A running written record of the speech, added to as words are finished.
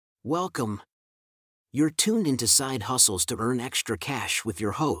Welcome. You're tuned into Side Hustles to Earn Extra Cash with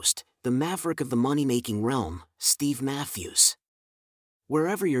your host, the maverick of the money-making realm, Steve Matthews.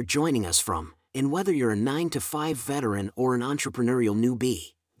 Wherever you're joining us from, and whether you're a 9-to-5 veteran or an entrepreneurial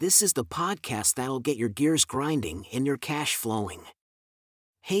newbie, this is the podcast that'll get your gears grinding and your cash flowing.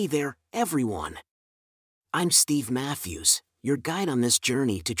 Hey there, everyone. I'm Steve Matthews, your guide on this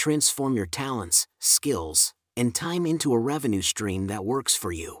journey to transform your talents, skills, and time into a revenue stream that works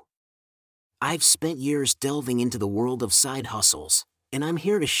for you. I've spent years delving into the world of side hustles, and I'm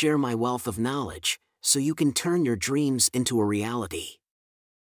here to share my wealth of knowledge so you can turn your dreams into a reality.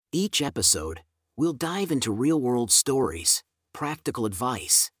 Each episode, we'll dive into real-world stories, practical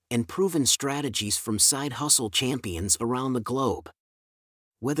advice, and proven strategies from side hustle champions around the globe.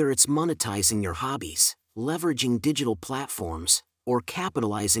 Whether it's monetizing your hobbies, leveraging digital platforms, or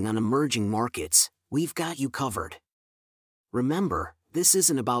capitalizing on emerging markets, we've got you covered. Remember, this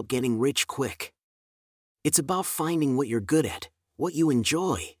isn't about getting rich quick. It's about finding what you're good at, what you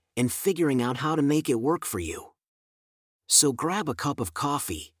enjoy, and figuring out how to make it work for you. So grab a cup of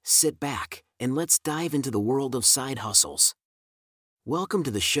coffee, sit back, and let's dive into the world of side hustles. Welcome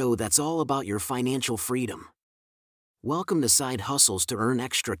to the show that's all about your financial freedom. Welcome to Side Hustles to Earn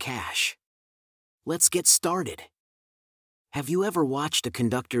Extra Cash. Let's get started. Have you ever watched a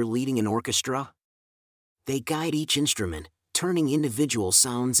conductor leading an orchestra? They guide each instrument, turning individual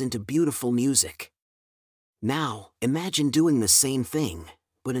sounds into beautiful music. Now, imagine doing the same thing,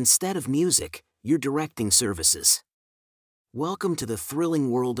 but instead of music, you're directing services. Welcome to the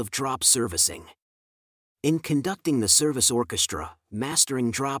thrilling world of drop servicing. In conducting the service orchestra, mastering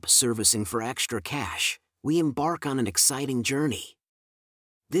drop servicing for extra cash, we embark on an exciting journey.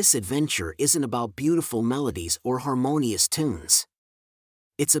 This adventure isn't about beautiful melodies or harmonious tunes.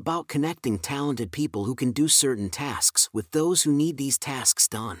 It's about connecting talented people who can do certain tasks with those who need these tasks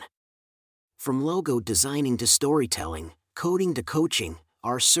done. From logo designing to storytelling, coding to coaching,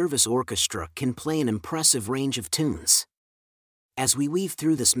 our service orchestra can play an impressive range of tunes. As we weave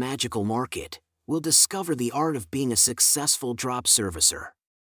through this magical market, we'll discover the art of being a successful drop servicer.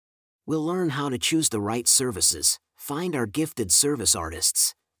 We'll learn how to choose the right services, find our gifted service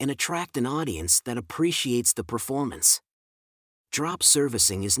artists, and attract an audience that appreciates the performance. Drop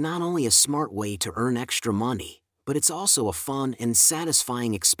servicing is not only a smart way to earn extra money, but it's also a fun and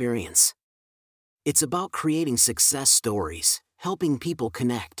satisfying experience. It's about creating success stories, helping people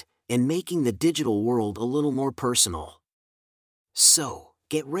connect, and making the digital world a little more personal. So,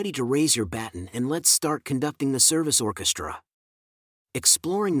 get ready to raise your baton and let's start conducting the service orchestra.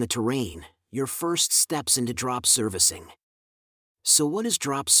 Exploring the terrain, your first steps into drop servicing. So what is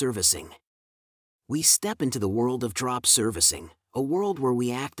drop servicing? We step into the world of drop servicing, a world where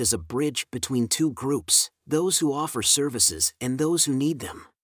we act as a bridge between two groups, those who offer services and those who need them.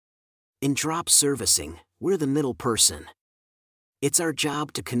 In drop servicing, we're the middle person. It's our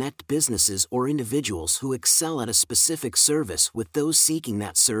job to connect businesses or individuals who excel at a specific service with those seeking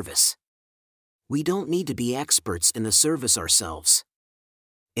that service. We don't need to be experts in the service ourselves.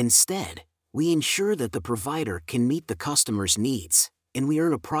 Instead, we ensure that the provider can meet the customer's needs, and we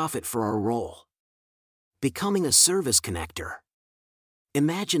earn a profit for our role. Becoming a service connector.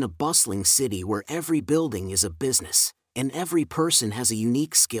 Imagine a bustling city where every building is a business, and every person has a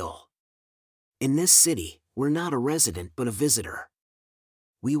unique skill. In this city, we're not a resident but a visitor.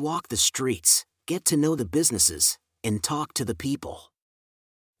 We walk the streets, get to know the businesses, and talk to the people.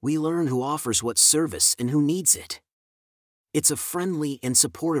 We learn who offers what service and who needs it. It's a friendly and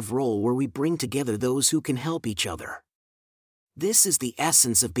supportive role where we bring together those who can help each other. This is the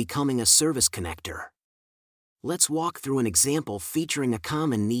essence of becoming a service connector. Let's walk through an example featuring a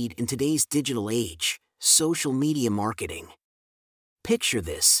common need in today's digital age: social media marketing. Picture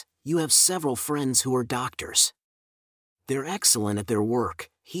this: you have several friends who are doctors. They're excellent at their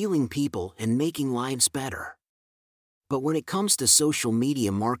work, healing people and making lives better. But when it comes to social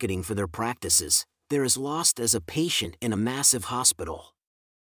media marketing for their practices, they're as lost as a patient in a massive hospital.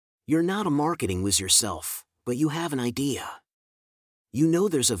 You're not a marketing whiz yourself, but you have an idea. You know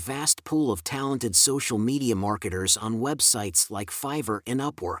there's a vast pool of talented social media marketers on websites like Fiverr and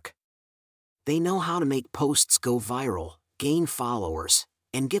Upwork. They know how to make posts go viral, gain followers,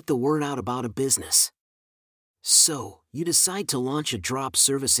 and get the word out about a business. So, you decide to launch a drop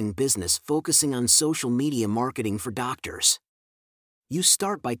servicing business focusing on social media marketing for doctors. You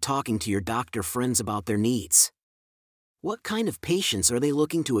start by talking to your doctor friends about their needs. What kind of patients are they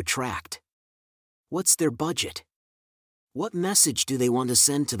looking to attract? What's their budget? What message do they want to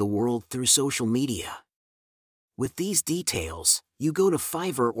send to the world through social media? With these details, you go to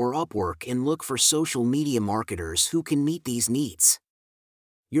Fiverr or Upwork and look for social media marketers who can meet these needs.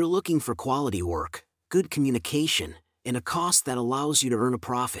 You're looking for quality work, good communication, and a cost that allows you to earn a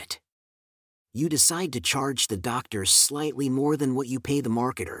profit. You decide to charge the doctors slightly more than what you pay the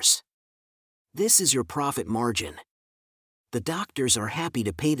marketers. This is your profit margin. The doctors are happy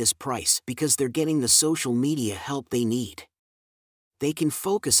to pay this price because they're getting the social media help they need. They can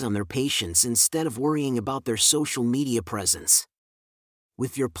focus on their patients instead of worrying about their social media presence.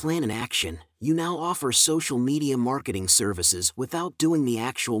 With your plan in action, you now offer social media marketing services without doing the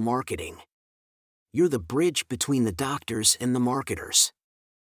actual marketing. You're the bridge between the doctors and the marketers.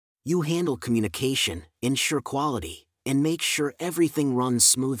 You handle communication, ensure quality, and make sure everything runs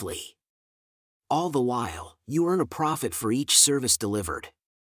smoothly. All the while, you earn a profit for each service delivered.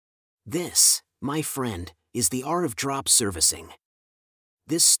 This, my friend, is the art of drop servicing.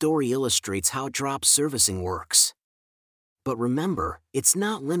 This story illustrates how drop servicing works. But remember, it's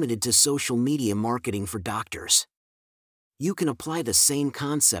not limited to social media marketing for doctors. You can apply the same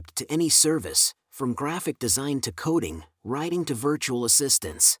concept to any service, from graphic design to coding, writing to virtual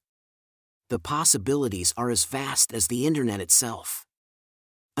assistants. The possibilities are as vast as the internet itself.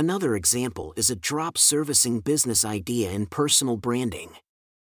 Another example is a drop servicing business idea in personal branding.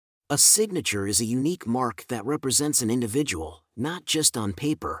 A signature is a unique mark that represents an individual, not just on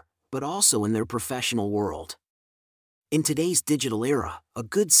paper, but also in their professional world. In today's digital era, a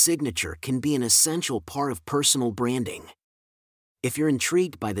good signature can be an essential part of personal branding. If you're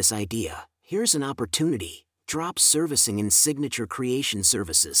intrigued by this idea, here's an opportunity: drop servicing and signature creation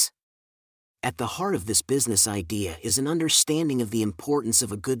services. At the heart of this business idea is an understanding of the importance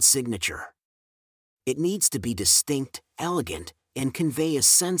of a good signature. It needs to be distinct, elegant, and convey a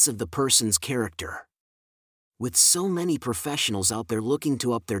sense of the person's character. With so many professionals out there looking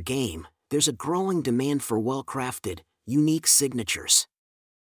to up their game, there's a growing demand for well-crafted, unique signatures.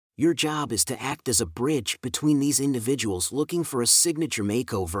 Your job is to act as a bridge between these individuals looking for a signature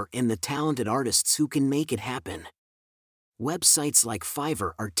makeover and the talented artists who can make it happen. Websites like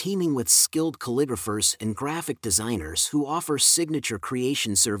Fiverr are teaming with skilled calligraphers and graphic designers who offer signature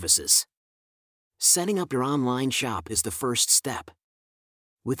creation services. Setting up your online shop is the first step.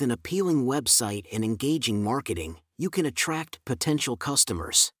 With an appealing website and engaging marketing, you can attract potential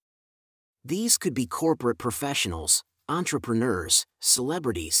customers. These could be corporate professionals, entrepreneurs,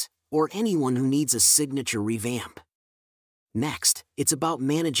 celebrities, or anyone who needs a signature revamp. Next, it's about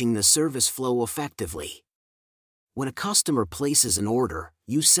managing the service flow effectively. When a customer places an order,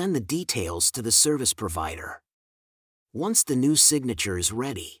 you send the details to the service provider. Once the new signature is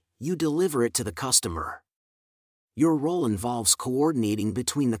ready, you deliver it to the customer. Your role involves coordinating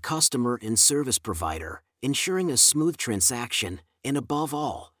between the customer and service provider, ensuring a smooth transaction, and above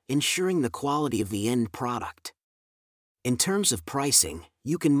all, ensuring the quality of the end product. In terms of pricing,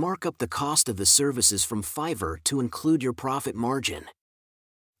 you can mark up the cost of the services from Fiverr to include your profit margin.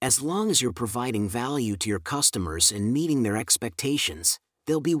 As long as you're providing value to your customers and meeting their expectations,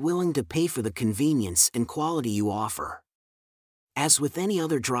 they'll be willing to pay for the convenience and quality you offer. As with any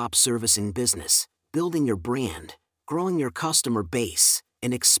other drop servicing business, building your brand, growing your customer base,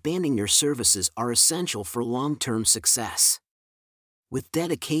 and expanding your services are essential for long-term success. With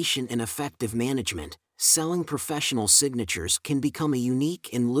dedication and effective management, selling professional signatures can become a unique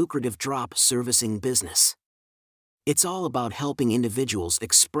and lucrative drop servicing business. It's all about helping individuals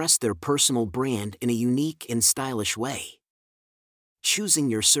express their personal brand in a unique and stylish way. Choosing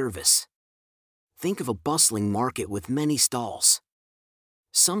your service. Think of a bustling market with many stalls.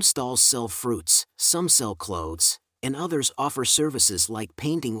 Some stalls sell fruits, some sell clothes, and others offer services like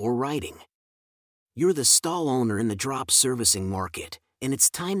painting or writing. You're the stall owner in the drop servicing market, and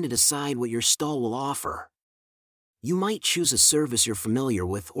it's time to decide what your stall will offer. You might choose a service you're familiar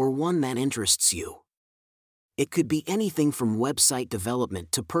with or one that interests you. It could be anything from website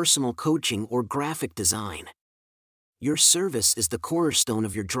development to personal coaching or graphic design. Your service is the cornerstone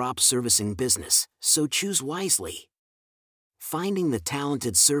of your drop servicing business, so choose wisely. Finding the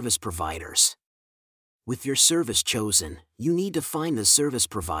talented service providers. With your service chosen, you need to find the service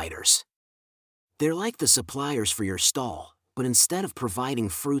providers. They're like the suppliers for your stall, but instead of providing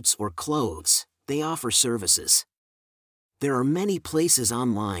fruits or clothes, they offer services. There are many places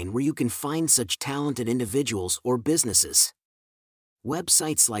online where you can find such talented individuals or businesses.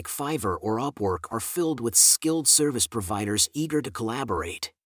 Websites like Fiverr or Upwork are filled with skilled service providers eager to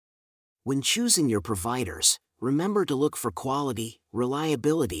collaborate. When choosing your providers, remember to look for quality,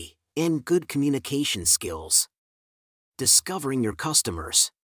 reliability, and good communication skills. Discovering your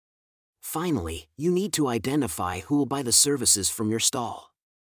customers. Finally, you need to identify who will buy the services from your stall.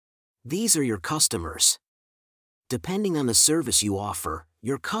 These are your customers. Depending on the service you offer,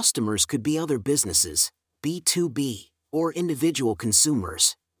 your customers could be other businesses, B2B, or individual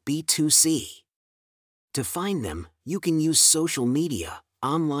consumers, B2C. To find them, you can use social media,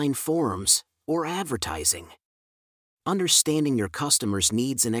 online forums, or advertising. Understanding your customers'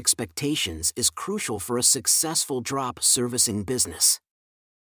 needs and expectations is crucial for a successful drop servicing business.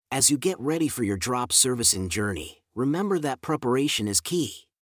 As you get ready for your drop servicing journey, remember that preparation is key.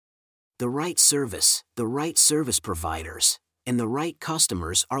 The right service providers, and the right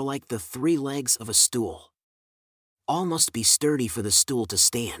customers are like the three legs of a stool. All must be sturdy for the stool to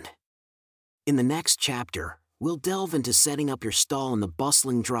stand. In the next chapter, we'll delve into setting up your stall in the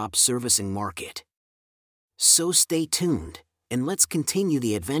bustling drop servicing market. So stay tuned, and let's continue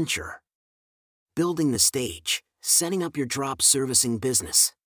the adventure. Building the stage, setting up your drop servicing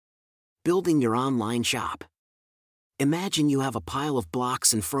business. Building your online shop. Imagine you have a pile of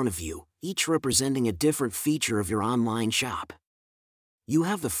blocks in front of you, each representing a different feature of your online shop. You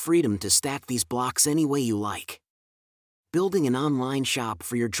have the freedom to stack these blocks any way you like. Building an online shop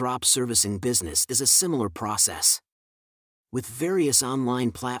for your drop servicing business is a similar process. With various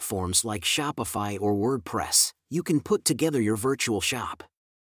online platforms like Shopify or WordPress, you can put together your virtual shop.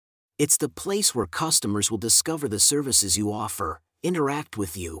 It's the place where customers will discover the services you offer, interact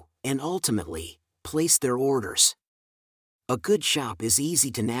with you, and ultimately, place their orders. A good shop is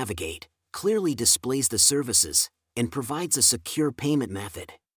easy to navigate, clearly displays the services, and provides a secure payment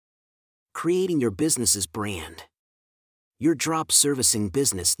method. Creating your business's brand. Your drop servicing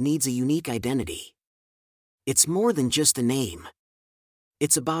business needs a unique identity. It's more than just a name.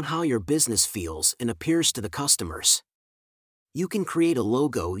 It's about how your business feels and appears to the customers. You can create a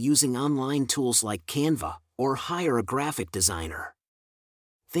logo using online tools like Canva, or hire a graphic designer.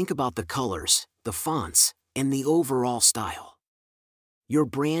 Think about the colors, the fonts, and the overall style. Your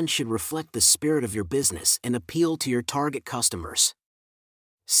brand should reflect the spirit of your business and appeal to your target customers.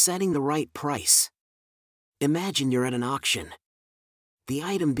 Setting the right price. Imagine you're at an auction. The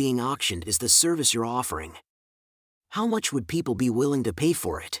item being auctioned is the service you're offering. How much would people be willing to pay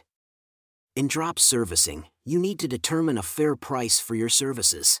for it? In drop servicing, you need to determine a fair price for your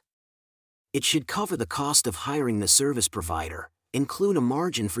services. It should cover the cost of hiring the service provider, include a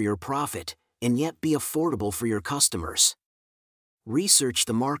margin for your profit, and yet be affordable for your customers. Research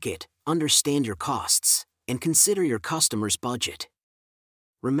the market, understand your costs, and consider your customer's budget.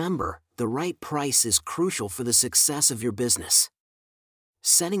 Remember, the right price is crucial for the success of your business.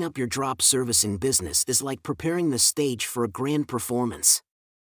 Setting up your drop servicing business is like preparing the stage for a grand performance.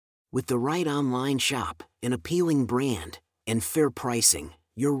 With the right online shop, an appealing brand, and fair pricing,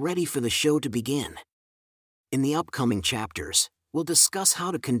 you're ready for the show to begin. In the upcoming chapters, we'll discuss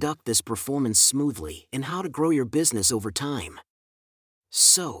how to conduct this performance smoothly and how to grow your business over time.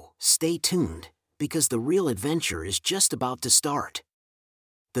 So, stay tuned, because the real adventure is just about to start.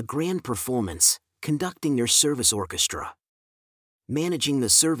 The grand performance, conducting your service orchestra. Managing the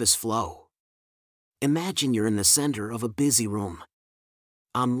service flow. Imagine you're in the center of a busy room.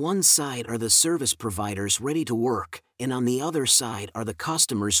 On one side are the service providers ready to work, and on the other side are the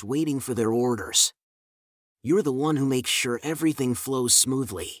customers waiting for their orders. You're the one who makes sure everything flows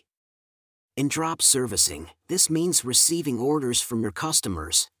smoothly. In drop servicing, this means receiving orders from your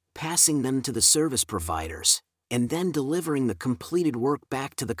customers, passing them to the service providers, and then delivering the completed work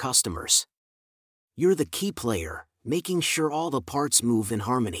back to the customers. You're the key player, making sure all the parts move in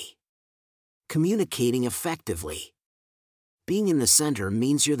harmony. Communicating effectively. Being in the center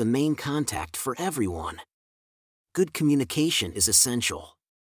means you're the main contact for everyone. Good communication is essential.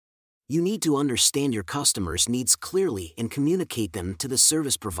 You need to understand your customers' needs clearly and communicate them to the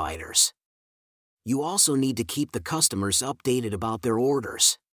service providers. You also need to keep the customers updated about their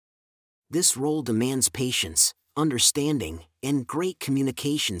orders. This role demands patience, understanding, and great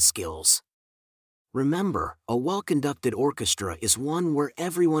communication skills. Remember, a well-conducted orchestra is one where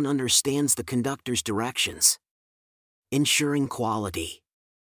everyone understands the conductor's directions. Ensuring quality.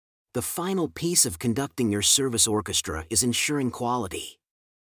 The final piece of conducting your service orchestra is ensuring quality.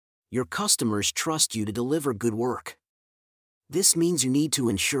 Your customers trust you to deliver good work. This means you need to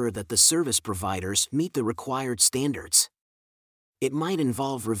ensure that the service providers meet the required standards. It might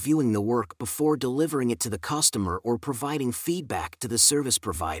involve reviewing the work before delivering it to the customer or providing feedback to the service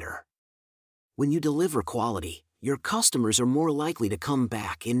provider. When you deliver quality, your customers are more likely to come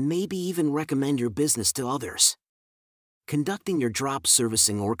back and maybe even recommend your business to others. Conducting your drop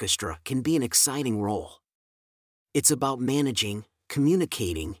servicing orchestra can be an exciting role. It's about managing,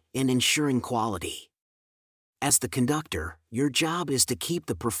 communicating, and ensuring quality. As the conductor, your job is to keep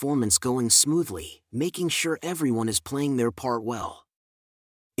the performance going smoothly, making sure everyone is playing their part well.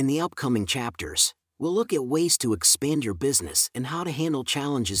 In the upcoming chapters, we'll look at ways to expand your business and how to handle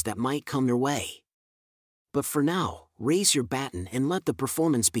challenges that might come your way. But for now, raise your baton and let the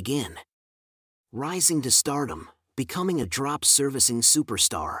performance begin. Rising to stardom, becoming a drop servicing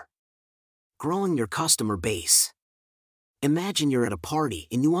superstar. Growing your customer base. Imagine you're at a party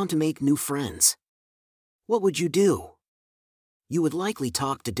and you want to make new friends. What would you do? You would likely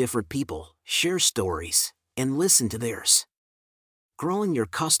talk to different people, share stories, and listen to theirs. Growing your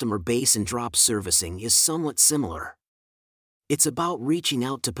customer base in drop servicing is somewhat similar. It's about reaching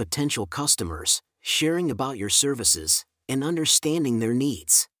out to potential customers, sharing about your services, and understanding their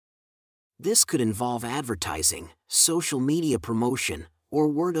needs. This could involve advertising, social media promotion, or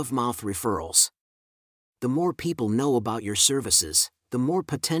word-of-mouth referrals. The more people know about your services, the more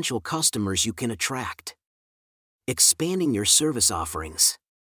potential customers you can attract. Expanding your service offerings.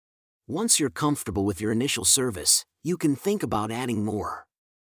 Once you're comfortable with your initial service, you can think about adding more.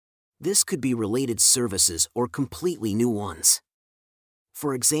 This could be related services or completely new ones.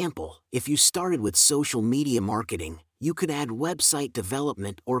 For example, if you started with social media marketing, you could add website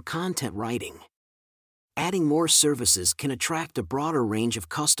development or content writing. Adding more services can attract a broader range of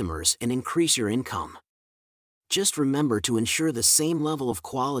customers and increase your income. Just remember to ensure the same level of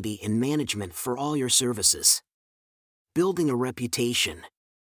quality and management for all your services. Building a reputation.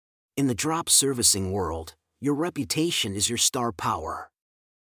 In the drop servicing world, your reputation is your star power.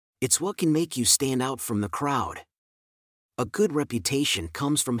 It's what can make you stand out from the crowd. A good reputation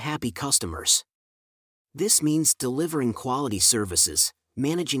comes from happy customers. This means delivering quality services,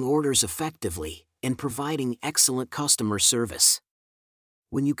 managing orders effectively, and providing excellent customer service.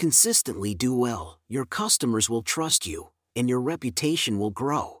 When you consistently do well, your customers will trust you, and your reputation will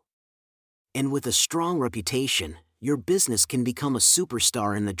grow. And with a strong reputation, your business can become a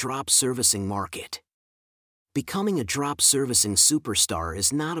superstar in the drop servicing market. Becoming a drop servicing superstar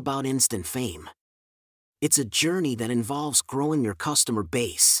is not about instant fame. It's a journey that involves growing your customer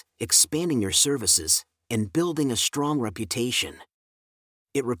base, expanding your services, and building a strong reputation.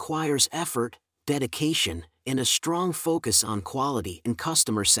 It requires effort, dedication, and a strong focus on quality and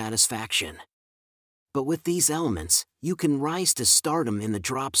customer satisfaction. But with these elements, you can rise to stardom in the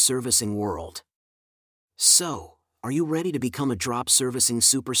drop servicing world. So, are you ready to become a drop servicing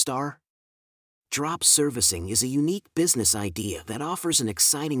superstar? Drop servicing is a unique business idea that offers an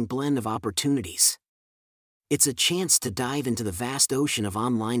exciting blend of opportunities. It's a chance to dive into the vast ocean of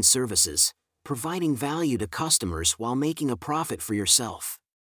online services, providing value to customers while making a profit for yourself.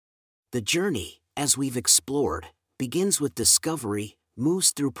 The journey, as we've explored, begins with discovery,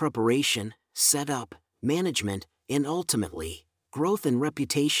 moves through preparation, setup, management, and ultimately, growth and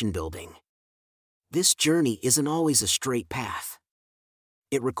reputation building. This journey isn't always a straight path.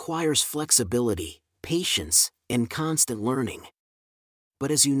 It requires flexibility, patience, and constant learning. But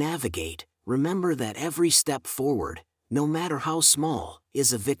as you navigate, remember that every step forward, no matter how small,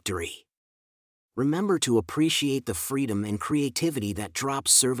 is a victory. Remember to appreciate the freedom and creativity that drop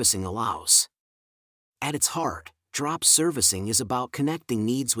servicing allows. At its heart, drop servicing is about connecting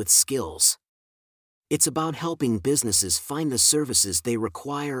needs with skills. It's about helping businesses find the services they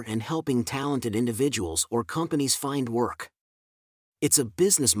require and helping talented individuals or companies find work. It's a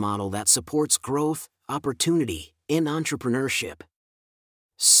business model that supports growth, opportunity, and entrepreneurship.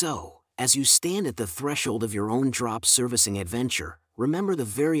 So, as you stand at the threshold of your own drop servicing adventure, remember the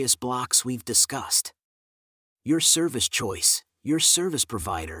various blocks we've discussed. Your service choice, your service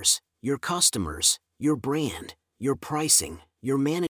providers, your customers, your brand, your pricing, your management.